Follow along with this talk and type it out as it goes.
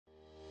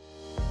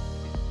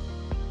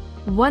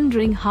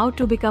Wondering how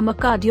to become a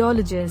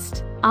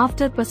cardiologist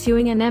after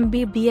pursuing an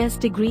MBBS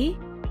degree?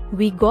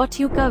 We got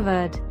you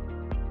covered.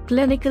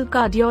 Clinical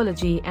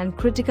cardiology and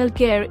critical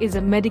care is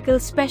a medical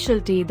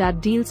specialty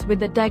that deals with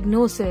the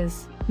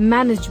diagnosis,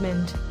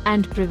 management,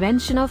 and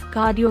prevention of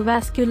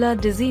cardiovascular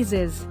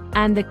diseases,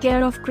 and the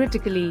care of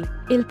critically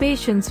ill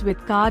patients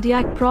with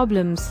cardiac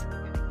problems.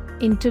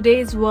 In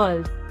today's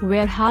world,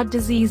 where heart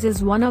disease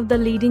is one of the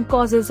leading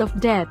causes of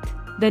death,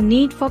 the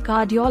need for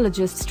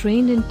cardiologists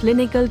trained in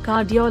clinical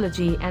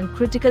cardiology and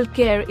critical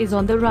care is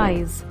on the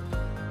rise.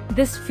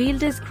 This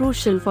field is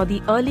crucial for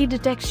the early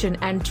detection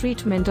and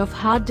treatment of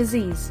heart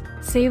disease,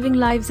 saving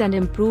lives and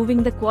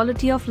improving the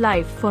quality of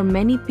life for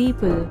many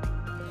people.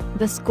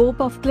 The scope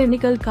of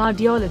clinical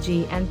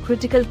cardiology and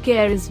critical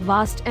care is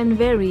vast and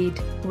varied,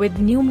 with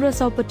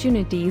numerous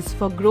opportunities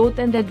for growth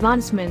and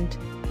advancement.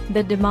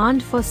 The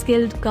demand for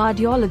skilled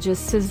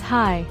cardiologists is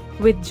high,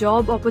 with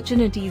job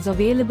opportunities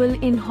available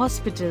in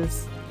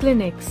hospitals,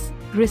 clinics,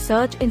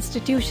 research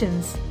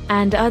institutions,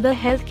 and other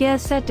healthcare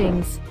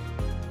settings.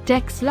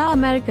 Texila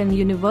American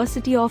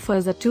University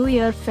offers a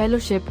 2-year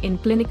fellowship in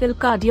clinical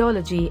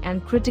cardiology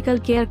and critical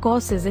care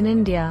courses in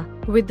India,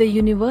 with the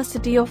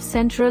University of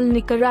Central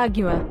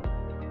Nicaragua.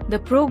 The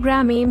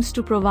program aims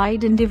to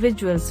provide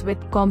individuals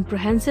with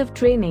comprehensive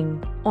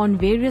training on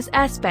various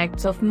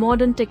aspects of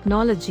modern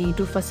technology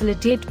to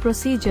facilitate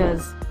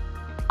procedures.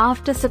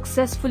 After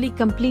successfully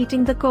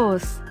completing the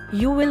course,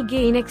 you will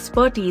gain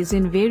expertise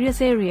in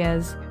various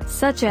areas,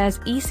 such as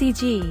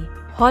ECG,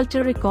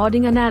 Holter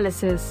recording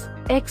analysis,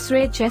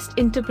 X-ray chest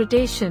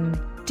interpretation,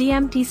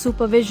 TMT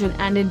supervision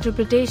and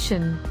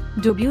interpretation,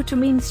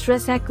 dobutamine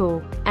stress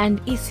echo,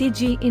 and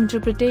ECG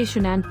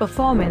interpretation and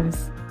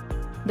performance.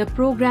 The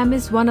program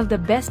is one of the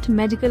best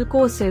medical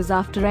courses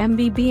after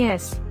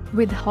MBBS,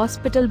 with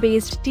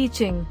hospital-based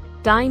teaching,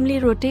 timely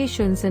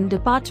rotations in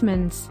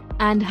departments,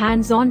 and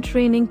hands-on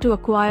training to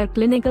acquire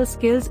clinical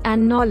skills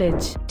and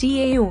knowledge.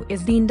 TAU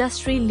is the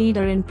industry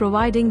leader in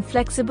providing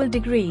flexible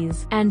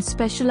degrees and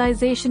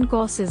specialization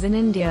courses in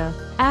India,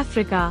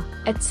 Africa,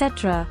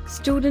 etc.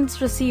 Students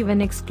receive an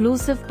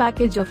exclusive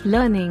package of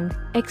learning,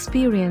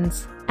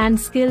 experience, and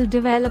skill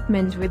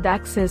development with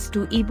access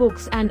to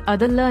e-books and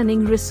other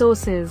learning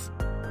resources.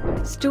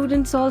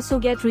 Students also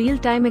get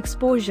real-time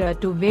exposure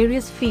to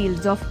various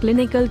fields of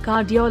clinical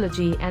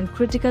cardiology and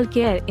critical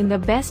care in the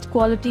best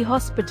quality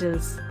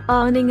hospitals,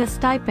 earning a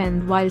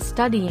stipend while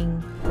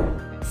studying.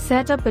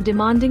 Set up a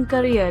demanding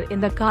career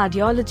in the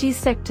cardiology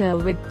sector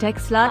with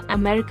Texila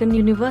American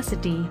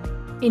University.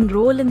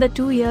 Enroll in the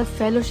 2-year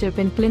fellowship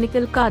in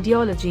clinical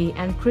cardiology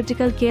and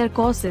critical care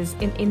courses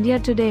in India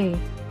today.